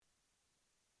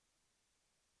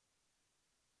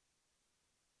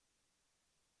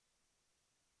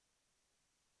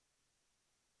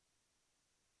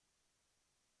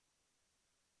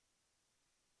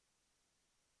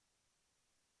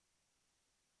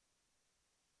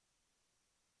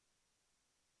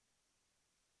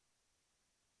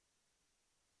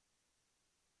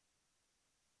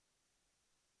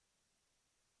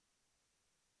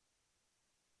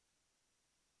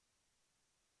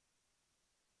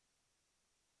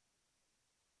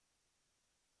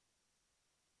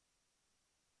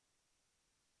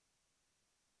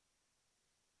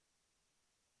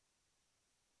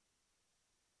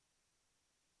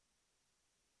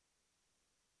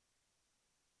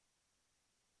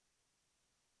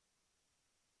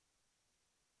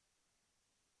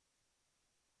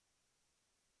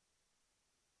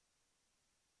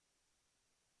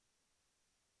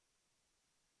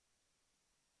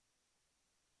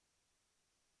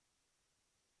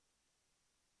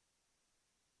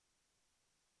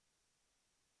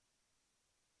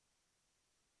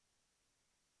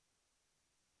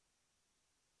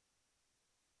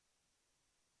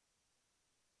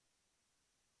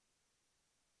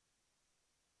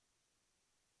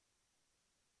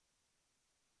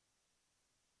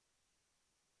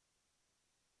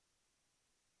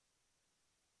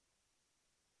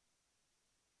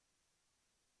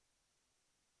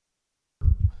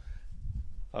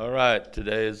All right,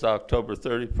 today is October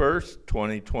 31st,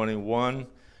 2021.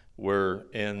 We're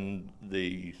in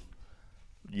the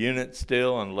unit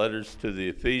still on letters to the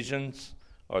Ephesians,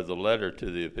 or the letter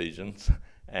to the Ephesians.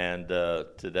 And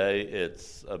today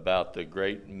it's about the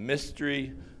great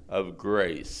mystery of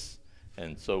grace.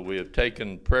 And so we have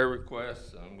taken prayer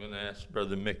requests. I'm going to ask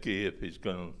Brother Mickey if he's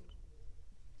going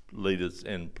to lead us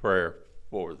in prayer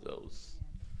for those.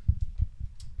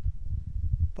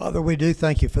 Father, we do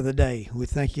thank you for the day. We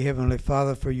thank you, Heavenly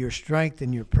Father, for your strength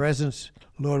and your presence.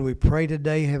 Lord, we pray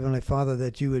today, Heavenly Father,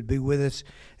 that you would be with us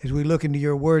as we look into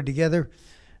your word together.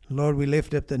 Lord, we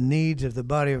lift up the needs of the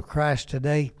body of Christ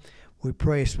today. We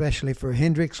pray especially for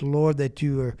Hendricks, Lord, that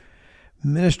you are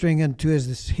ministering unto us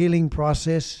this healing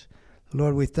process.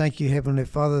 Lord, we thank you, Heavenly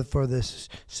Father, for this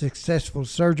successful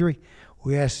surgery.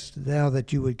 We ask now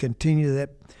that you would continue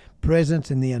that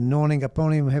presence and the anointing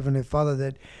upon him, Heavenly Father,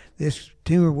 that this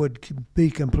tumor would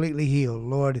be completely healed,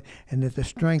 Lord, and that the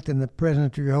strength and the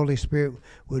presence of your Holy Spirit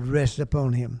would rest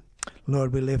upon him.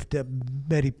 Lord, we lift up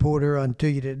Betty Porter unto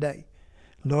you today,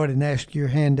 Lord, and ask your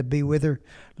hand to be with her.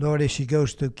 Lord, as she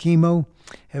goes through chemo,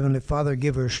 Heavenly Father,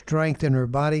 give her strength in her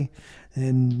body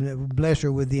and bless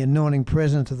her with the anointing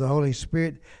presence of the Holy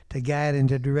Spirit to guide and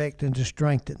to direct and to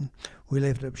strengthen. We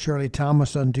lift up Shirley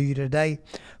Thomas unto you today,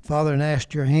 Father, and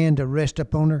ask your hand to rest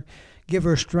upon her. Give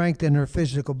her strength in her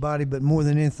physical body, but more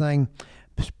than anything,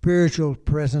 spiritual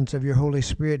presence of your Holy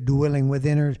Spirit dwelling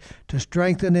within her to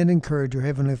strengthen and encourage her,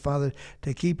 Heavenly Father,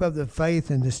 to keep up the faith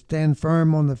and to stand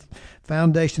firm on the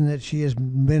foundation that she has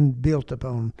been built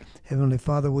upon. Heavenly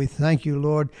Father, we thank you,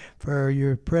 Lord, for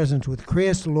your presence with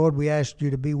Chris. Lord, we ask you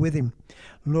to be with him,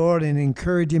 Lord, and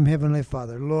encourage him, Heavenly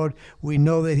Father. Lord, we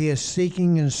know that he is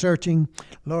seeking and searching.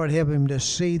 Lord, help him to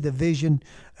see the vision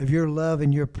of your love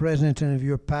and your presence and of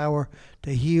your power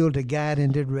to heal, to guide,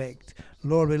 and to direct.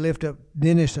 Lord, we lift up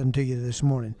Dennis unto you this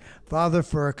morning, Father,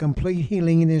 for a complete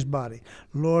healing in his body.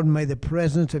 Lord, may the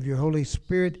presence of your Holy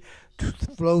Spirit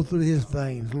flow through his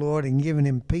veins, Lord, and giving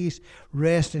him peace,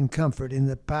 rest, and comfort in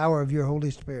the power of your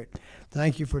Holy Spirit.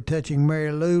 Thank you for touching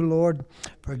Mary Lou, Lord,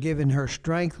 for giving her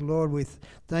strength. Lord, we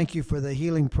thank you for the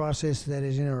healing process that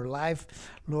is in her life,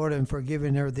 Lord, and for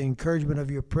giving her the encouragement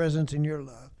of your presence and your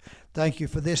love. Thank you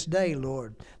for this day,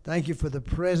 Lord. Thank you for the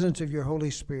presence of your Holy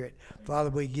Spirit. Father,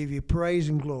 we give you praise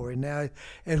and glory. Now,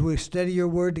 as we study your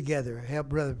word together, help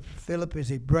Brother Philip as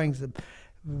he brings the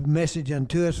message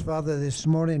unto us, Father, this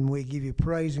morning. We give you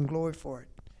praise and glory for it.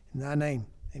 In thy name,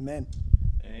 amen.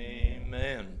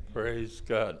 Amen. Praise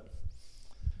God.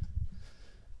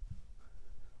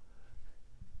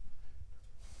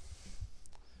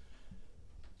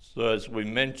 So as we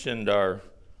mentioned, our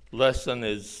lesson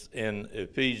is in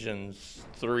Ephesians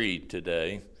 3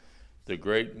 today, the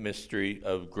great mystery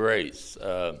of grace.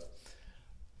 I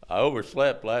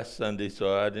overslept last Sunday,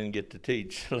 so I didn't get to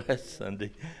teach last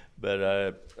Sunday, but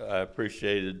I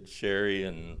appreciated Sherry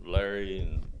and Larry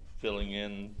and filling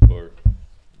in for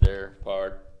their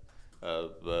part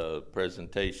of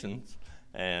presentations,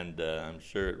 and I'm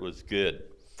sure it was good.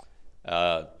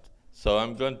 So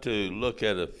I'm going to look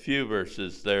at a few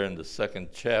verses there in the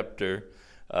second chapter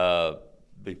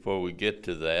before we get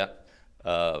to that.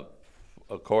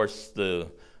 Of course,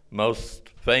 the most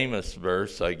famous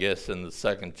verse, I guess, in the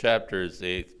second chapter is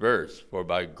the 8th verse. For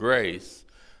by grace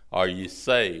are ye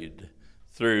saved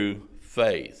through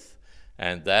faith,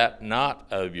 and that not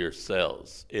of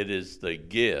yourselves. It is the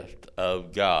gift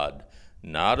of God,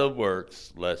 not of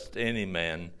works, lest any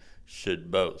man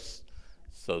should boast.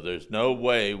 So there's no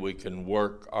way we can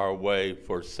work our way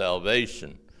for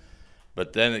salvation.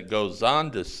 But then it goes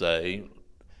on to say,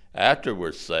 after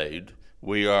we're saved,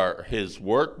 we are his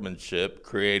workmanship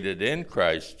created in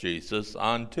Christ Jesus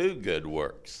unto good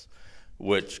works,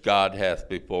 which God hath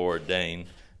before ordained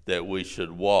that we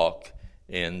should walk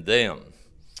in them.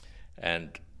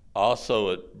 And also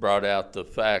it brought out the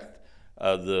fact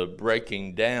of the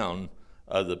breaking down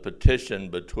of the petition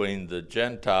between the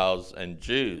Gentiles and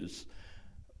Jews.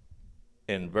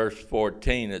 In verse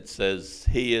 14 it says,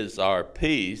 He is our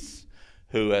peace,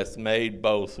 who hath made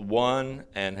both one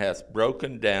and hath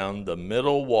broken down the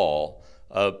middle wall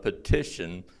of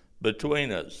petition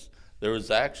between us. There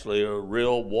was actually a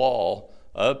real wall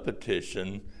of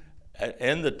petition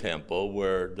in the temple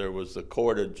where there was the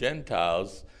court of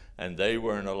Gentiles, and they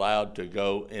weren't allowed to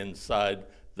go inside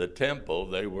the temple.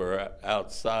 They were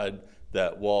outside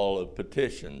that wall of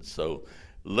petition. So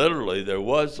literally there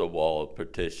was a wall of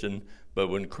petition, but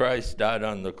when Christ died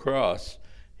on the cross,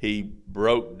 he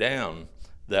broke down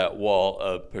that wall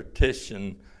of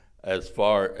petition as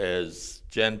far as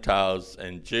Gentiles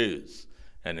and Jews.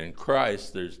 And in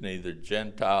Christ, there's neither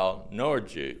Gentile nor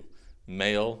Jew.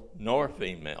 male nor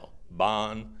female,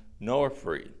 bond nor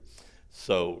free.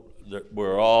 So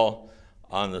we're all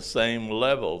on the same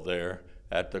level there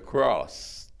at the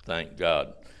cross, thank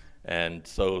God. And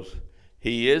so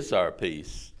he is our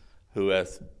peace who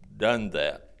hath done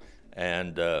that.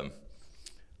 And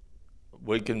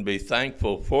we can be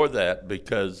thankful for that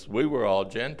because we were all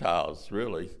Gentiles,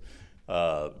 really.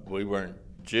 We weren't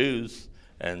Jews.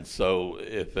 And so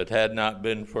if it had not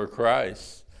been for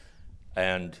Christ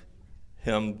and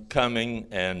him coming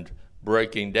and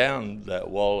breaking down that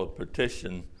wall of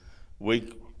partition,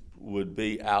 we would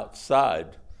be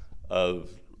outside of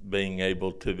being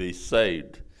able to be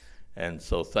saved. And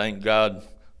so thank God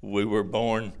we were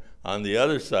born on the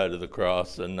other side of the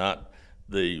cross and not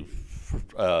the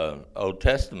Old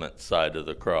Testament side of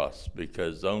the cross,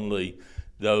 because only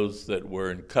those that were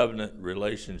in covenant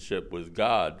relationship with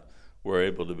God were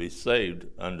able to be saved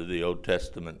under the Old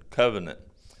Testament covenant.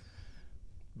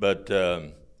 But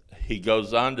he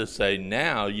goes on to say,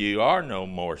 now you are no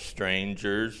more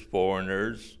strangers,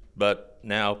 foreigners, but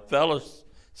now fellow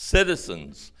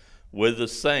citizens with the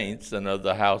saints and of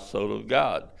the household of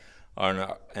God,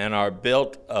 and are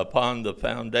built upon the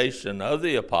foundation of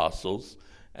the apostles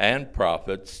and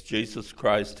prophets, Jesus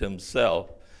Christ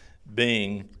himself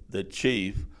being the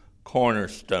chief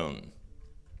cornerstone.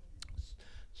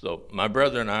 So my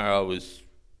brother and I are always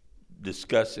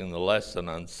discussing the lesson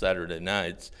on Saturday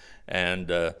nights,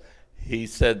 and he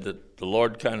said that the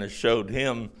Lord kind of showed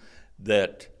him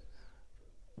that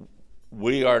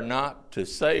we are not to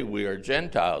say we are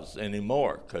Gentiles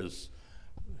anymore, because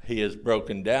he has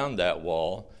broken down that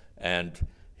wall and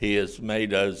he has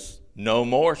made us no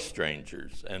more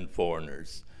strangers and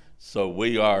foreigners. So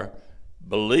we are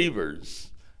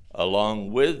believers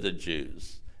along with the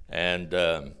Jews,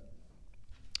 and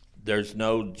there's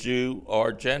no Jew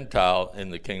or Gentile in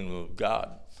the kingdom of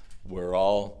God. We're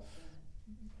all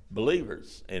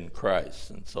believers in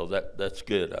Christ, and so that's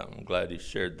good. I'm glad he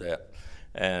shared that.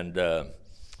 And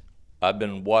I've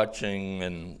been watching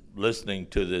and listening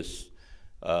to this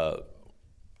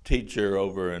teacher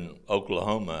over in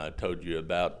Oklahoma. I told you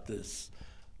about this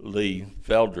Lee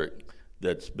Feldrick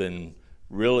that's been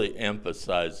really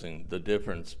emphasizing the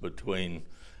difference between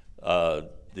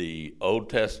the Old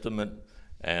Testament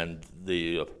and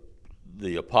the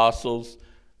apostles,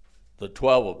 the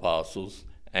 12 apostles,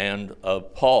 and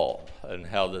of Paul, and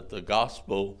how that the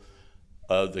gospel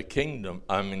of the kingdom,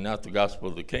 not the gospel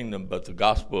of the kingdom, but the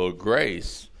gospel of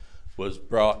grace was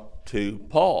brought to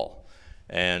Paul.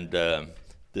 And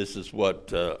this is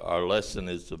what our lesson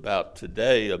is about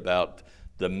today, about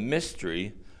the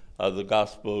mystery of the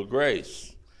gospel of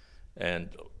grace. And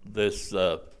this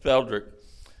Feldrick,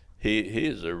 he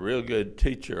is a real good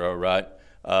teacher, all right.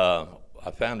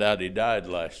 I found out he died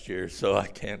last year, so I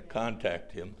can't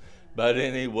contact him. But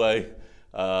anyway,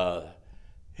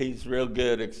 he's real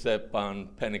good except on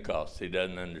Pentecost. He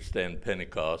doesn't understand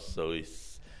Pentecost, so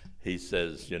he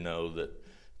says, that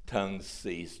tongues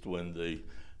ceased when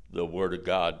the Word of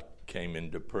God came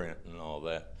into print and all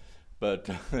that. But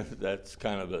that's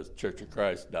kind of a Church of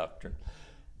Christ doctrine.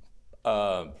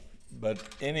 But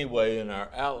anyway, in our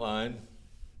outline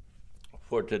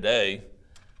for today,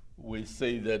 we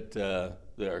see that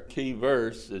our key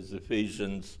verse is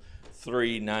Ephesians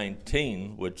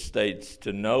 3:19, which states,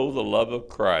 to know the love of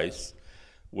Christ,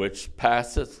 which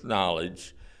passeth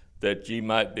knowledge, that ye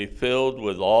might be filled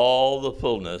with all the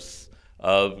fullness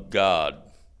of God.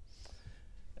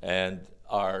 And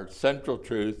our central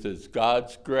truth is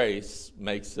God's grace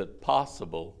makes it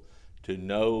possible to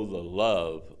know the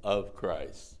love of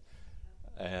Christ.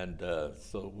 And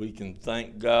so we can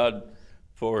thank God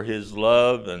for his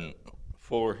love and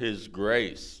for his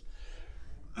grace.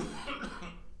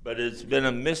 But it's been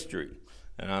a mystery.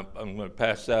 And I'm going to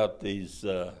pass out these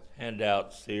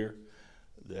handouts here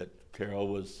that Carol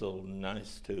was so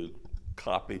nice to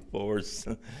copy for us.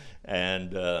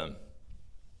 And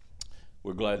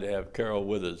we're glad to have Carol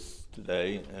with us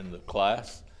today in the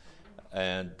class.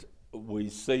 And we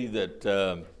see that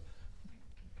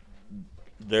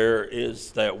there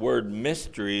is that word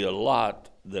mystery a lot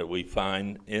that we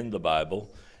find in the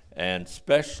Bible, and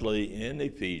especially in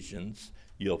Ephesians,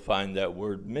 you'll find that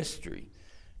word mystery.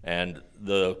 And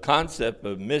the concept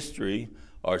of mystery,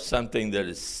 or something that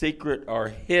is secret or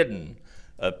hidden,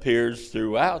 appears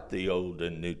throughout the Old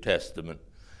and New Testament.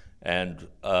 And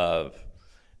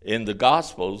in the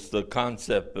Gospels, the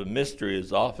concept of mystery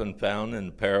is often found in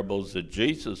the parables of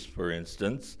Jesus, for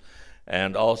instance.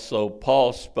 And also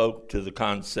Paul spoke to the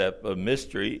concept of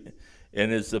mystery in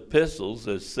his epistles,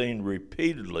 as seen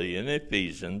repeatedly in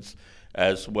Ephesians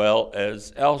as well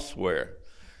as elsewhere.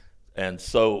 And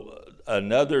so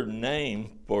another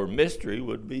name for mystery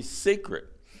would be secret.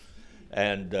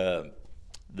 And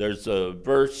there's a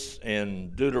verse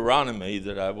in Deuteronomy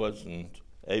that I wasn't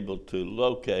able to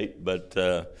locate, but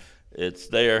it's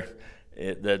there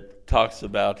that talks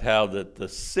about how that the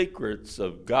secrets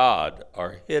of God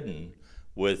are hidden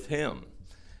with him.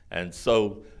 And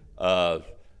so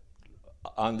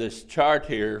on this chart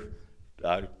here,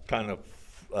 I kind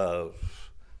of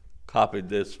copied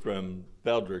this from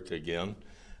Beldrick again.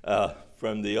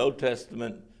 From the Old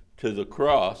Testament to the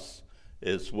cross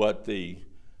is what the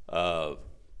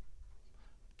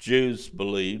Jews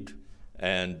believed,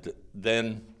 and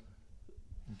then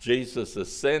Jesus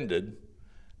ascended,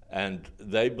 and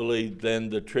they believed then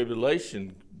the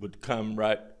tribulation would come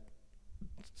right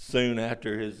soon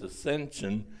after his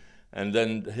ascension, and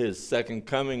then his second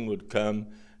coming would come,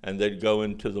 and they'd go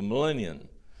into the millennium.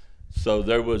 So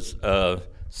there was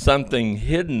something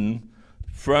hidden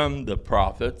from the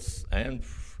prophets and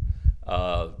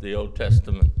the Old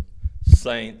Testament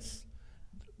saints.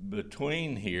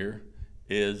 Between here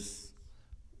is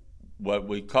what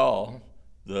we call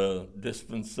the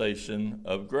dispensation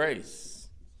of grace,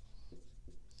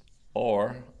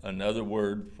 or another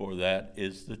word for that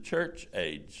is the church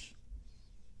age.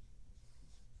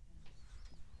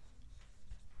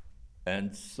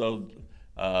 And so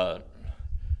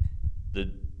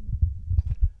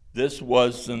this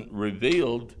wasn't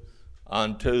revealed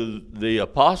unto the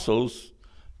apostles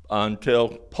until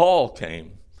Paul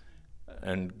came.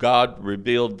 And God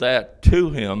revealed that to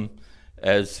him,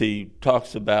 as he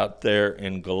talks about there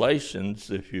in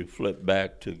Galatians. If you flip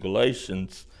back to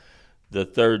Galatians, the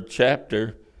 3rd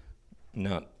chapter,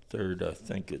 not 3rd, I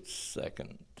think it's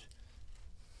 2nd.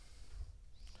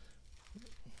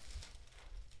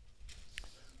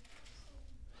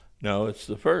 No, it's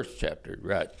the 1st chapter,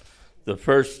 right. The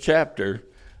 1st chapter,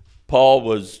 Paul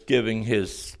was giving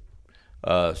his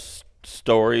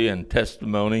story and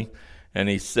testimony, and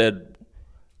he said,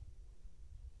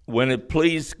 "When it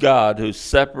pleased God, who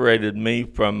separated me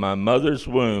from my mother's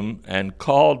womb and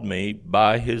called me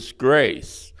by his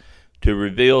grace to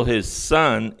reveal his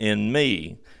Son in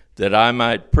me, that I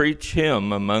might preach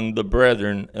him among the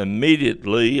brethren,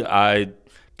 immediately I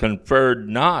conferred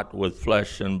not with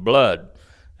flesh and blood,"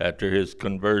 after his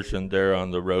conversion there on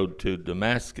the road to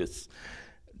Damascus.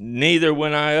 "Neither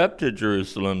went I up to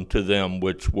Jerusalem to them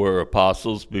which were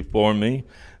apostles before me,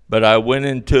 but I went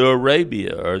into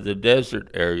Arabia," or the desert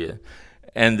area,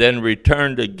 "and then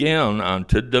returned again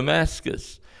unto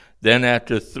Damascus. Then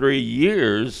after 3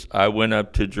 years I went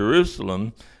up to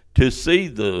Jerusalem to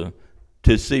see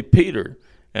Peter,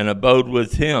 and abode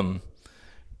with him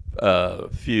a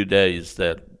few days,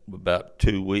 that about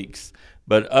 2 weeks.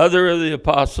 But other of the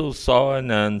apostles saw I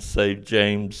none, save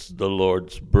James, the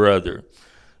Lord's brother."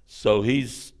 So he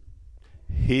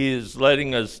is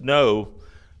letting us know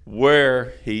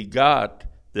where he got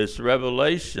this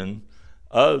revelation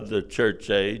of the church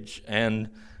age and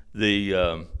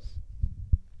the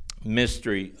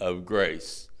mystery of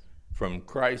grace from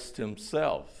Christ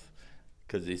himself.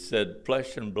 Because he said,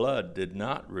 "Flesh and blood did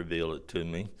not reveal it to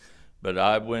me, but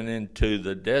I went into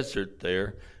the desert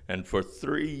there, and for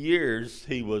 3 years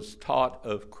he was taught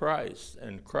of Christ,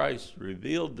 and Christ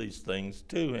revealed these things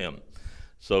to him."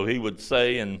 So he would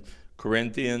say in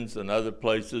Corinthians and other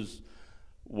places,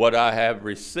 "What I have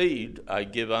received, I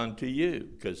give unto you,"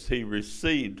 because he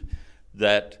received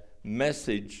that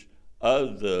message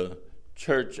of the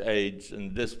church age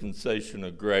and dispensation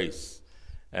of grace.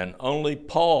 And only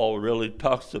Paul really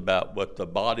talks about what the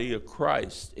body of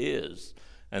Christ is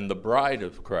and the bride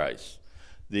of Christ.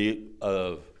 The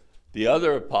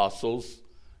other apostles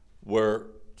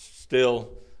were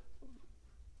still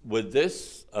with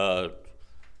this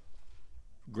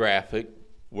graphic,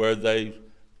 where they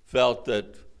felt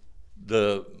that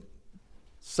the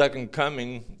second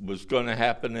coming was going to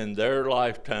happen in their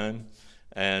lifetime,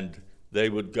 and they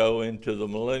would go into the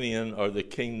millennium or the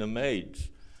kingdom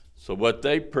age. So what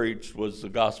they preached was the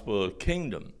gospel of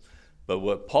kingdom, but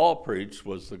what Paul preached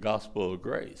was the gospel of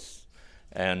grace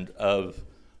and of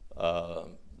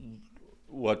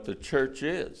what the church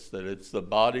is, that it's the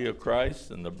body of Christ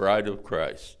and the bride of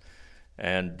Christ.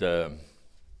 And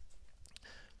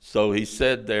so he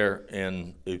said there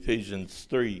in Ephesians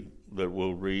 3 that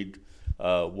we'll read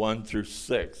 1 through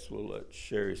 6. We'll let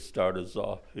Sherry start us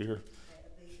off here.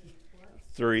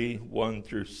 3, 1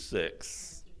 through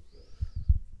 6.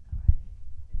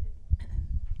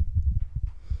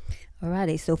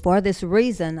 Alrighty, so for this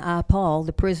reason, I, Paul,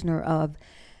 the prisoner of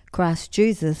Christ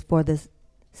Jesus, for the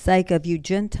sake of you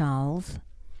Gentiles,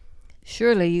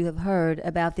 surely you have heard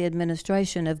about the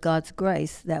administration of God's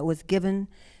grace that was given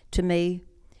to me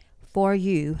for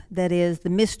you, that is, the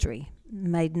mystery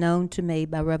made known to me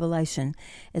by revelation,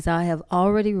 as I have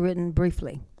already written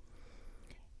briefly.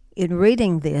 In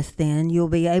reading this, then, you'll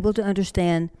be able to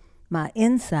understand my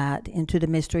insight into the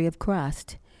mystery of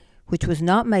Christ, which was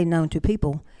not made known to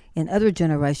people in other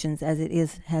generations as it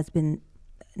has been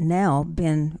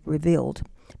revealed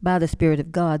by the Spirit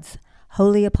of God's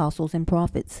holy apostles and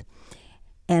prophets.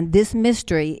 And this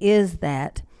mystery is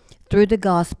that through the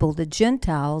gospel, the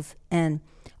Gentiles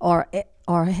are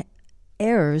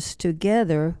heirs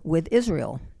together with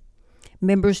Israel,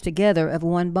 members together of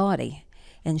one body,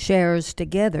 and sharers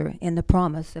together in the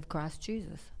promise of Christ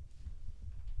Jesus.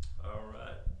 All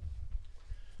right.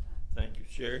 Thank you,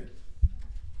 Sherry.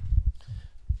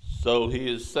 So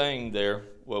he is saying there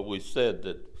what we said,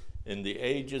 that in the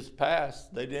ages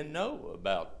past, they didn't know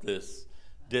about this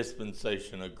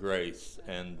dispensation of grace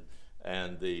and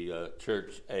the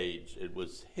church age. It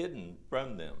was hidden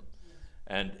from them.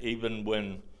 And even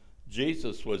when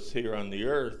Jesus was here on the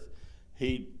earth,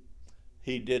 he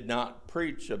did not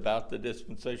preach about the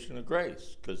dispensation of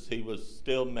grace because he was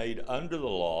still made under the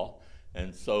law.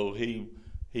 And so he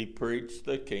preached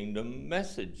the kingdom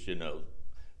message,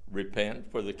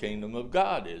 repent, for the kingdom of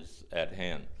God is at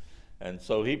hand. And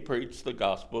so he preached the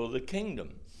gospel of the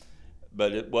kingdom.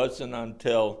 But it wasn't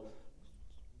until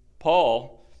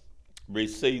Paul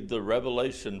received the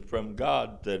revelation from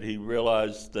God that he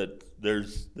realized that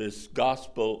there's this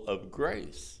gospel of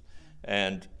grace.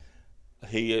 And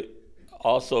he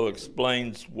also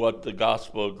explains what the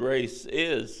gospel of grace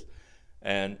is.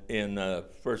 And in 1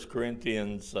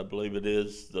 Corinthians, I believe it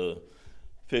is, the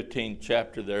 15th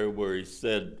chapter there, where he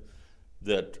said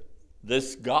that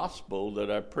this gospel that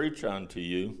I preach unto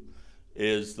you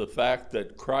is the fact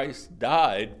that Christ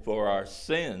died for our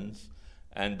sins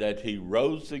and that he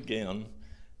rose again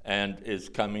and is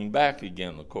coming back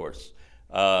again, of course.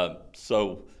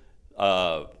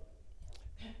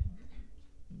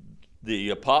 The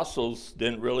apostles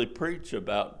didn't really preach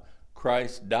about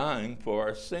Christ dying for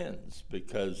our sins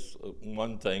because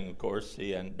one thing, of course,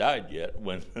 he hadn't died yet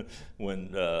when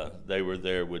they were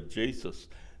there with Jesus.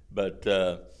 But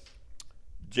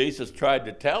Jesus tried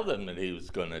to tell them that he was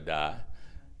going to die,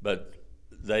 but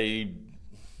they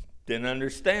didn't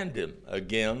understand him.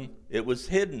 Again, it was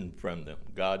hidden from them.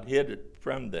 God hid it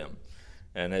from them.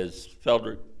 And as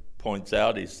Felder points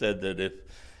out, he said that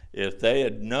if they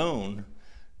had known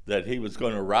that he was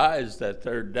going to rise that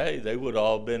third day, they would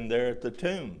all been there at the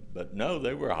tomb. But no,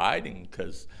 they were hiding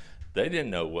because they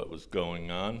didn't know what was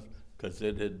going on because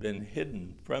it had been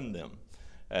hidden from them.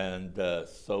 And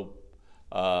so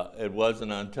it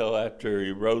wasn't until after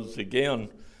he rose again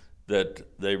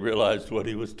that they realized what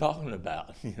he was talking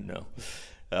about,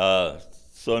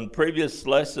 So in previous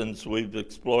lessons, we've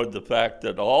explored the fact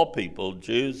that all people,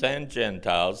 Jews and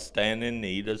Gentiles, stand in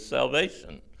need of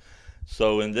salvation.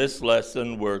 So in this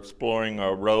lesson, we're exploring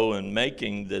our role in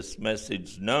making this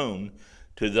message known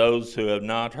to those who have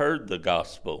not heard the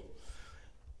gospel.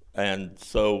 And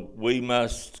so we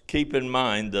must keep in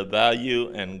mind the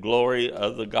value and glory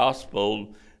of the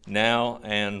gospel now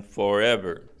and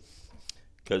forever.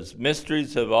 Because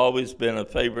mysteries have always been a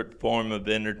favorite form of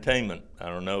entertainment. I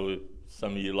don't know if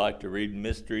some of you like to read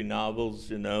mystery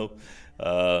novels,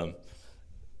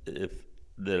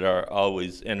 that are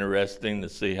always interesting to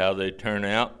see how they turn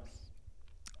out.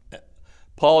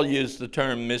 Paul used the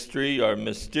term mystery or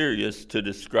mysterious to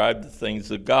describe the things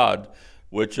of God,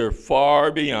 which are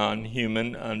far beyond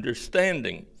human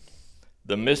understanding.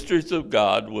 The mysteries of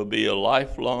God will be a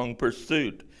lifelong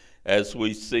pursuit as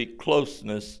we seek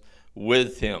closeness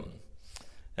with him.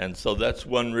 And so that's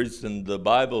one reason the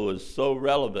Bible is so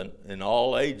relevant in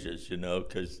all ages,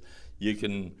 because you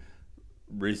can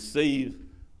receive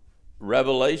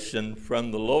revelation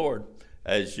from the Lord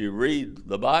as you read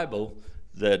the Bible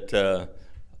that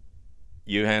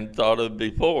you hadn't thought of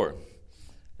before.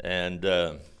 And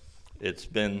it's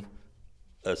been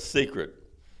a secret.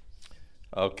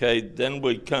 Okay, then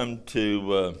we come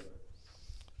to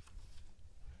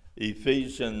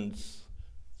Ephesians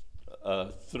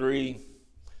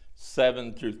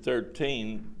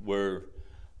 3:7-13, where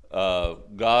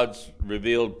God's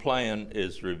revealed plan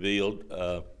is revealed.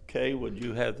 Kay, would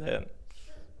you have that?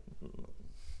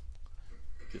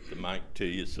 Get the mic to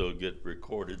you so it'll get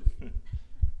recorded.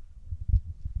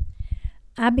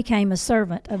 I became a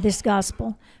servant of this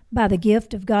gospel by the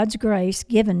gift of God's grace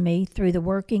given me through the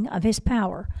working of his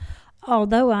power.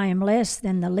 Although I am less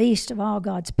than the least of all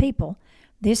God's people,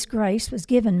 this grace was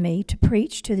given me to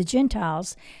preach to the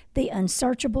Gentiles the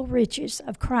unsearchable riches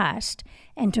of Christ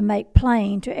and to make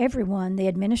plain to everyone the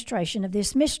administration of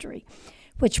this mystery,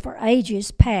 which for ages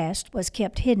past was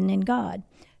kept hidden in God,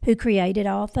 who created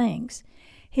all things.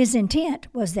 His intent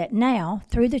was that now,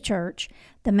 through the church,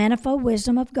 the manifold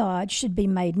wisdom of God should be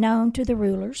made known to the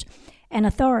rulers and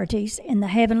authorities in the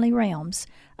heavenly realms,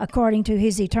 according to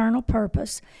his eternal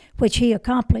purpose, which he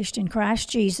accomplished in Christ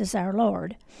Jesus our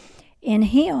Lord. In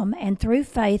him and through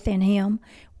faith in him,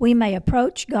 we may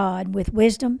approach God with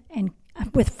wisdom and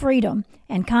with freedom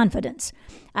and confidence.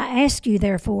 I ask you,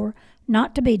 therefore,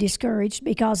 not to be discouraged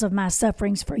because of my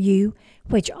sufferings for you,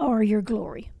 which are your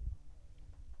glory.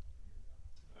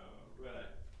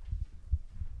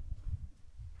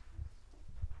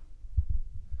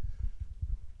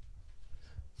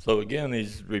 So again,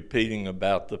 he's repeating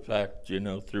about the fact,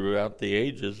 throughout the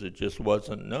ages it just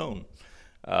wasn't known,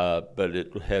 but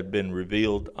it had been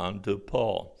revealed unto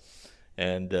Paul.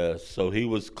 And so he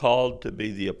was called to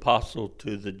be the apostle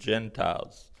to the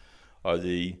Gentiles, or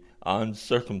the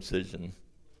uncircumcision.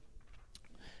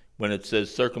 When it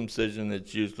says circumcision,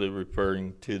 it's usually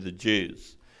referring to the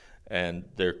Jews and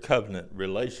their covenant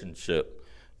relationship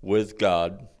with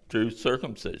God through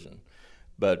circumcision.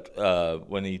 But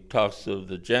when he talks of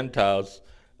the Gentiles,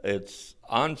 it's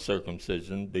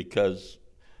uncircumcision because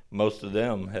most of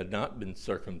them had not been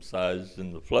circumcised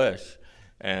in the flesh.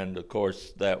 And, of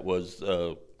course, that was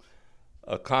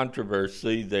a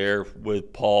controversy there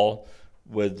with Paul,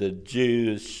 with the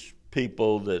Jewish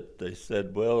people, that they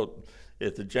said, well,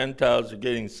 if the Gentiles are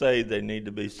getting saved, they need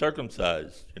to be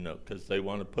circumcised, because they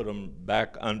want to put them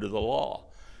back under the law.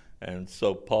 And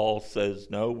so Paul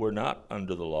says, no, we're not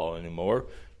under the law anymore.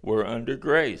 We're under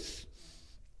grace.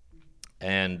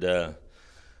 And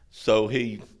so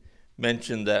he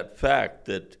mentioned that fact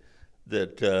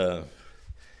that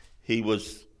he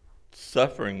was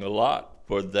suffering a lot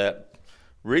for that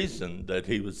reason, that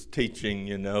he was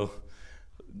teaching,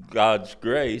 God's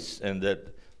grace, and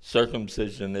that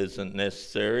circumcision isn't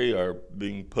necessary, or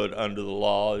being put under the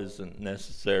law isn't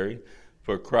necessary,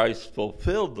 for Christ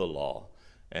fulfilled the law.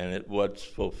 And what's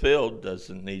fulfilled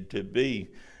doesn't need to be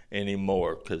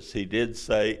anymore, because he did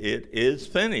say it is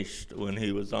finished when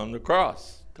he was on the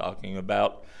cross, talking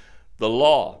about the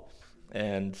law.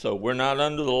 And so we're not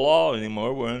under the law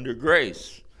anymore, we're under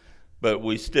grace. But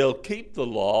we still keep the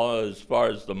law as far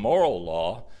as the moral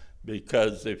law,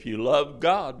 because if you love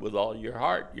God with all your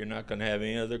heart, you're not going to have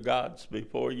any other gods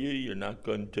before you. You're not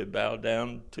going to bow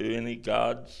down to any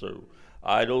gods or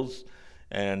idols.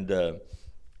 And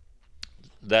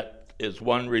that is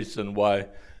one reason why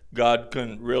God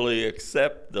couldn't really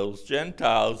accept those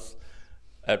Gentiles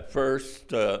at first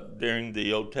during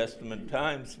the Old Testament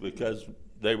times, because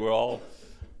they were all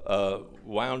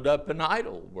wound up in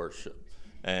idol worship.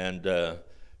 And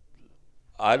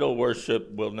idol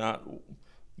worship will not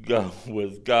go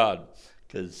with God,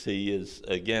 because he is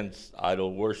against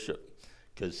idol worship,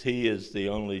 because he is the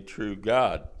only true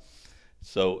God.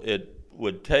 So it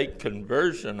would take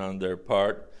conversion on their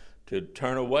part to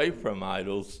turn away from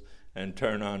idols and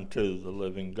turn on to the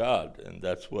living God. And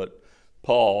that's what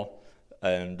Paul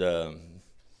and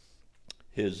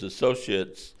his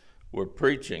associates were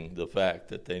preaching, the fact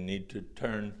that they need to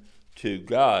turn to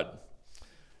God.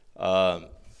 So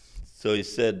he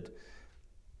said,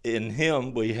 in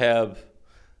him we have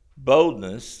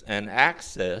boldness and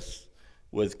access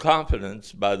with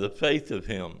confidence by the faith of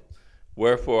him.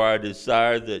 Wherefore I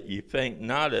desire that ye faint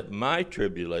not at my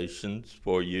tribulations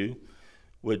for you,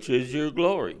 which is your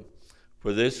glory.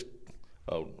 For this,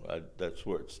 that's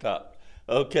where it stopped.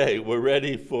 Okay, we're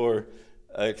ready for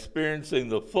experiencing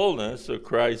the fullness of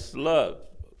Christ's love.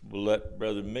 We'll let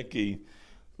Brother Mickey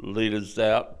lead us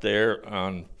out there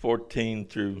on 14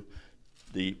 through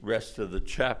the rest of the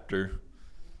chapter.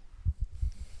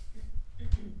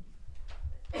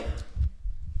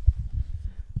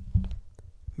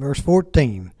 Verse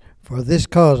 14, For this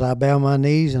cause I bow my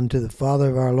knees unto the Father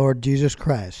of our Lord Jesus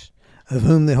Christ, of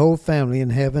whom the whole family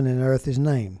in heaven and earth is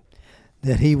named,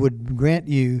 that he would grant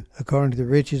you, according to the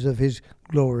riches of his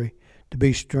glory, to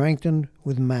be strengthened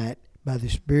with might by the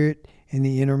Spirit in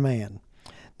the inner man,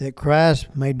 that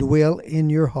Christ may dwell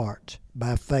in your hearts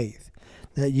by faith,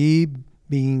 that ye,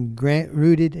 being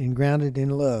rooted and grounded in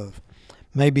love,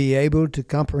 may be able to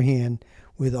comprehend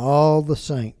with all the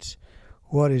saints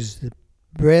what is the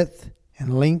breadth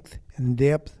and length and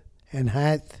depth and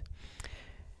height,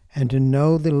 and to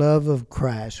know the love of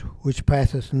Christ, which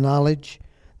passeth knowledge,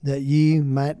 that ye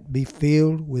might be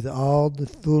filled with all the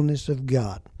fullness of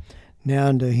God. Now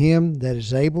unto him that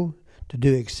is able to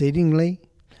do exceedingly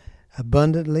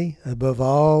abundantly above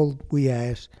all we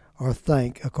ask or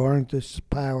think, according to his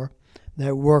power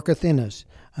that worketh in us.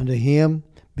 Unto him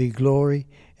be glory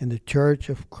in the church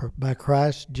by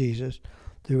Christ Jesus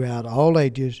throughout all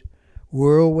ages,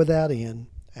 world without end.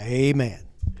 Amen.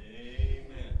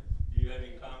 Amen. Do you have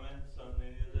any comments on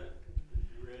any of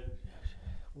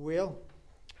Will,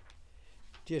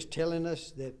 just telling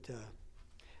us that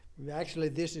actually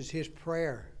this is his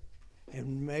prayer.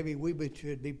 And maybe we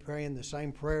should be praying the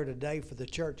same prayer today for the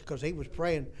church, because he was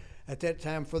praying at that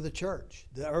time for the church,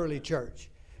 the early church.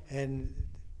 And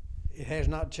it has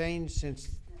not changed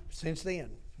since then.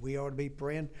 We ought to be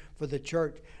praying for the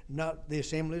church, not the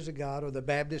Assemblies of God or the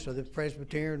Baptist or the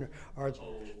Presbyterian or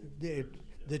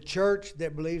the church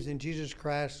that believes in Jesus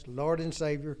Christ, Lord and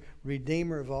Savior,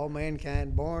 Redeemer of all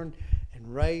mankind, born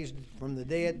and raised from the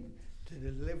dead to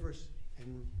deliver us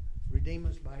and redeem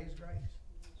us by his grace.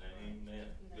 Amen.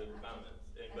 Good comments.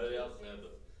 Anybody else have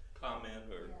a comment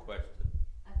or a question?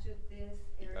 I took this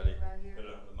area Got it. right here Put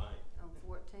it on the mic. on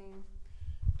 14,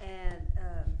 and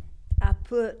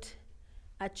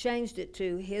I changed it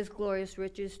to his glorious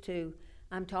riches to,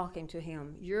 I'm talking to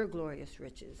him, your glorious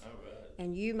riches. All right.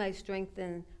 And you may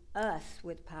strengthen us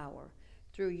with power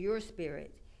through your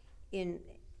Spirit in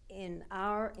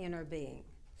our inner being,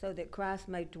 so that Christ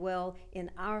may dwell in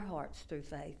our hearts through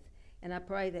faith. And I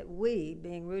pray that we,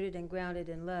 being rooted and grounded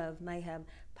in love, may have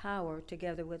power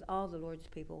together with all the Lord's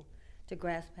people to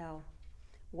grasp how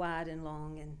wide and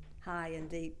long and high and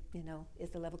deep, is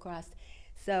the love of Christ.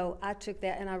 So I took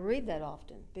that, and I read that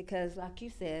often because, like you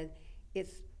said,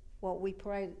 it's what we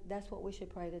pray. That's what we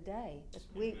should pray today.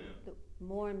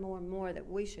 More and more and more that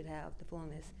we should have the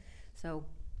fullness. So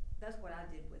that's what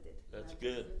I did with it. That's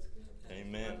good.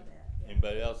 Amen. Yeah.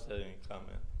 Anybody else have any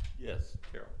comment? Yes,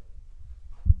 Carol.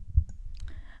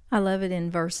 I love it in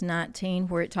verse 19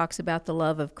 where it talks about the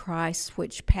love of Christ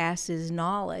which passes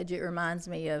knowledge. It reminds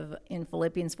me of in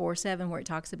Philippians 4:7 where it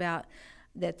talks about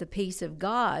that the peace of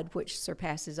God which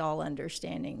surpasses all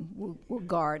understanding will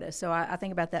guard us. So I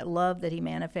think about that love that he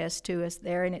manifests to us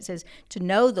there, and it says to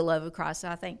know the love of Christ. So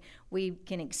I think we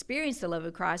can experience the love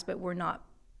of Christ, but we're not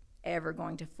ever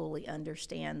going to fully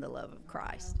understand the love of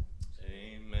Christ.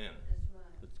 Amen.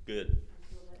 That's good.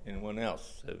 Anyone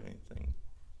else have anything?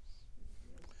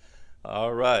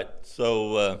 All right.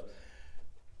 So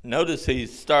notice he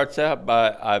starts out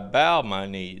by, I bow my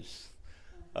knees.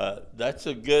 That's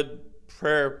a good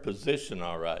prayer position,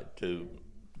 all right, to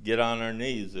get on our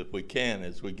knees if we can.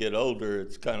 As we get older,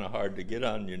 it's kind of hard to get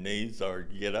on your knees or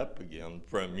get up again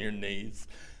from your knees.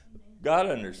 God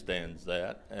understands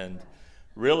that. And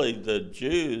really, the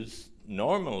Jews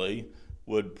normally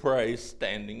would pray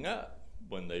standing up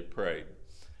when they prayed.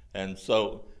 And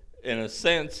so, in a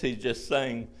sense, he's just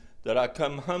saying that I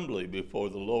come humbly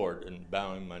before the Lord and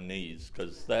bowing my knees,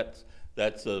 because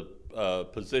that's a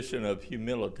position of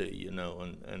humility,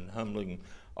 and humbling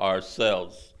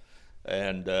ourselves.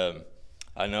 And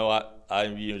I know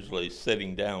I'm usually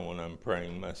sitting down when I'm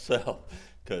praying myself,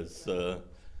 because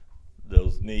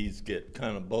those knees get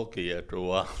kind of bulky after a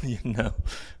while,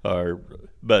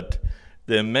 but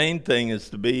the main thing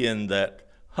is to be in that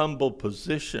humble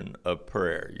position of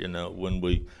prayer, when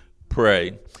we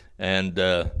pray.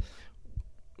 And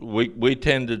we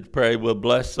tend to pray, well,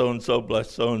 bless so-and-so, bless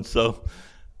so-and-so.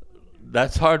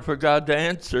 That's hard for God to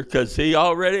answer because he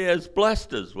already has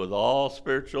blessed us with all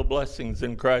spiritual blessings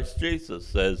in Christ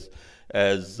Jesus,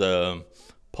 as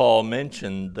Paul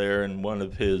mentioned there in one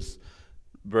of his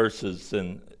verses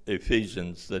in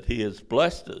Ephesians, that he has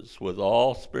blessed us with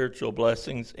all spiritual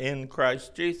blessings in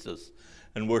Christ Jesus.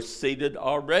 And we're seated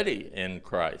already in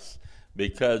Christ,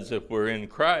 because if we're in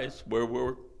Christ,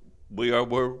 we are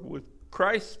where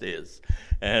Christ is.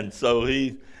 And so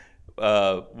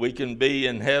we can be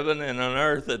in heaven and on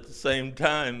earth at the same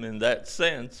time in that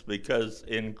sense, because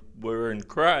we're in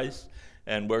Christ,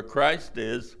 and where Christ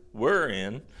is, we're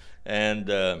in.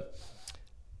 And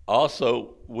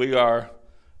also we are,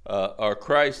 our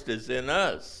Christ is in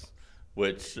us,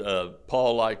 which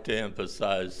Paul liked to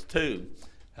emphasize too,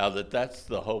 how that's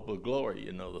the hope of glory,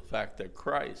 the fact that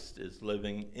Christ is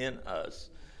living in us.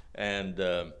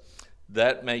 And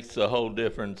that makes a whole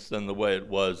difference than the way it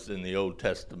was in the Old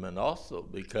Testament also,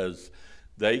 because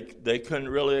they couldn't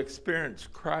really experience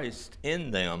Christ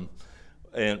in them,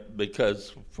 and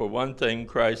because, for one thing,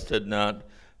 Christ had not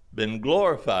been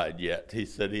glorified yet. He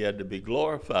said he had to be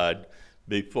glorified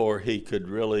before he could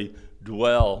really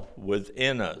dwell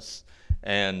within us.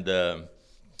 And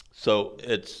so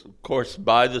it's, of course,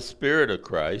 by the Spirit of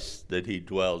Christ that he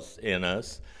dwells in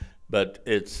us, but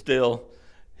it's still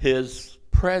his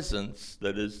presence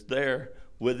that is there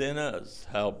within us.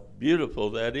 How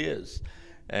beautiful that is.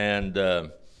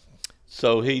 And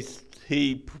so his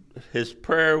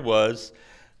prayer was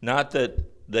not that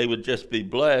they would just be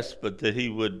blessed, but that he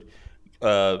would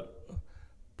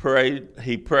pray.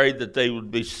 He prayed that they would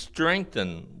be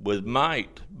strengthened with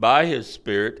might by his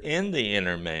Spirit in the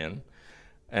inner man,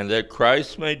 and that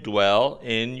Christ may dwell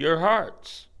in your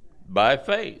hearts by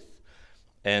faith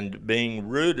and being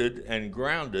rooted and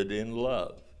grounded in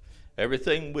love.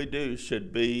 Everything we do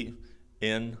should be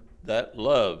in that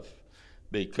love,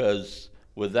 because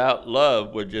without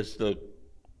love, we're just the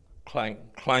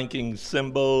clanking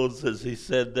cymbals, as he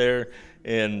said there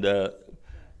in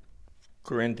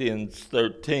Corinthians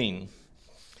 13.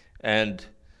 And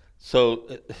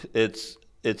so it's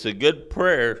a good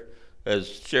prayer, as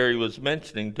Sherry was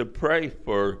mentioning, to pray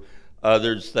for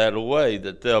others that way,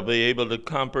 that they'll be able to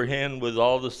comprehend with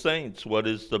all the saints what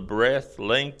is the breadth,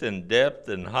 length, and depth,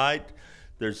 and height.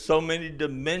 There's so many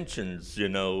dimensions,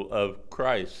 of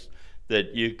Christ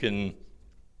that you can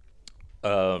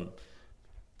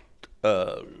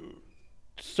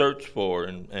search for,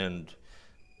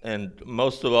 and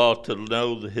most of all, to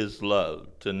know his love,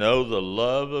 to know the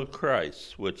love of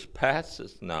Christ, which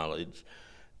passeth knowledge,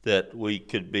 that we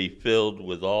could be filled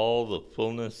with all the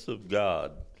fullness of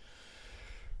God.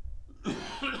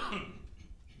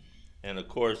 And of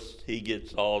course, he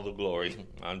gets all the glory.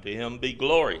 Unto him be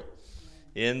glory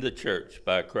in the church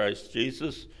by Christ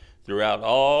Jesus throughout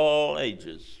all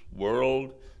ages,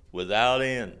 world without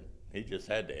end. He just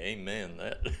had to amen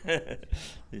that.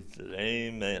 He said,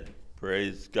 amen.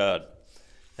 Praise God.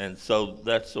 And so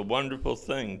that's a wonderful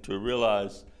thing to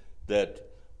realize that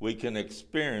we can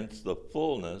experience the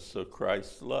fullness of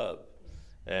Christ's love.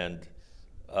 And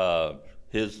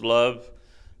his love,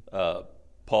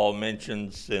 Paul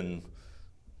mentions in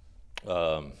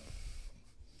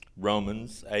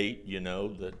Romans 8,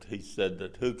 that he said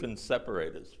that who can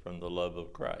separate us from the love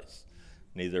of Christ?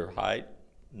 Neither height,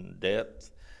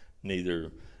 depth,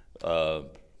 neither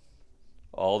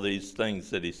all these things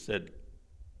that he said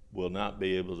will not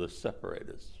be able to separate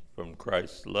us from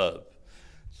Christ's love.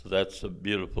 So that's a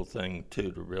beautiful thing,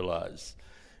 too, to realize.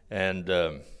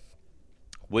 And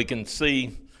we can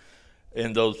see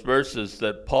in those verses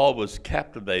that Paul was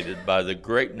captivated by the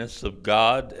greatness of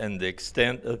God and the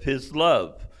extent of his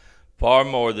love, far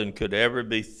more than could ever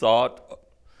be thought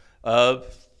of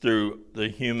through the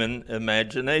human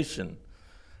imagination.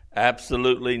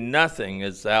 Absolutely nothing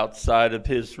is outside of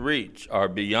his reach or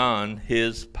beyond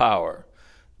his power.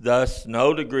 Thus,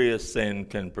 no degree of sin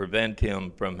can prevent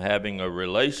him from having a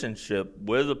relationship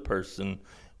with a person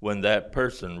when that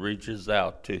person reaches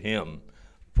out to him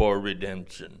for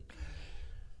redemption.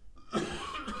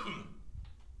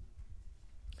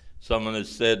 Someone has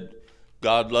said,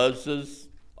 God loves us,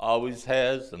 always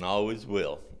has, and always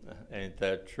will. Ain't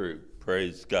that true?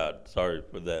 Praise God. Sorry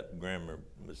for that grammar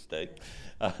mistake.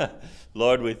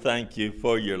 Lord, we thank you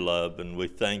for your love, and we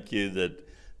thank you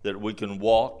that we can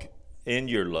walk in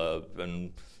your love,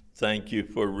 and thank you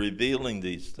for revealing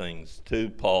these things to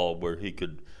Paul, where he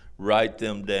could write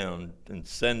them down and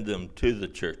send them to the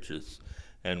churches.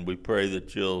 And we pray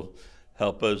that you'll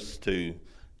help us to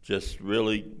just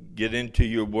really get into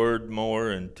your word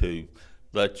more and to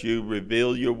let you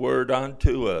reveal your word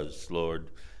unto us, Lord.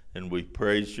 And we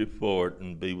praise you for it,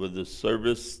 and be with the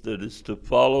service that is to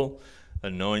follow.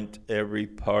 Anoint every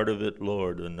part of it,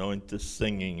 Lord. Anoint the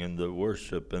singing and the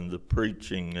worship and the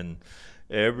preaching and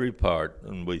every part.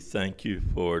 And we thank you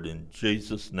for it in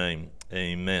Jesus' name.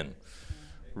 Amen.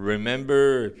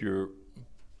 Remember,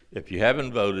 if you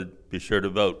haven't voted, be sure to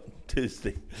vote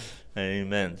Tuesday.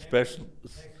 Amen. Special.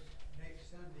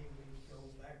 Next Sunday we go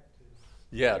back to.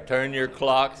 Yeah, turn your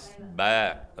clocks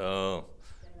back. Oh.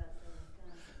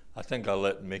 I think I'll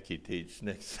let Mickey teach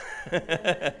next. You'll have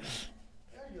an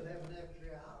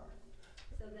extra hour.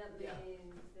 So that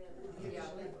means that we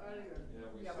sleep earlier.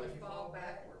 Yeah, we fall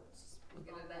backwards. We're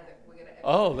gonna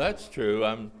Oh, that's true.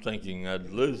 I'm thinking I'd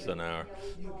lose an hour.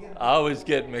 I always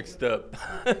get mixed up.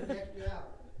 Extra hour.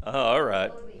 Oh, all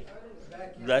right.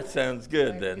 That sounds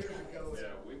good then.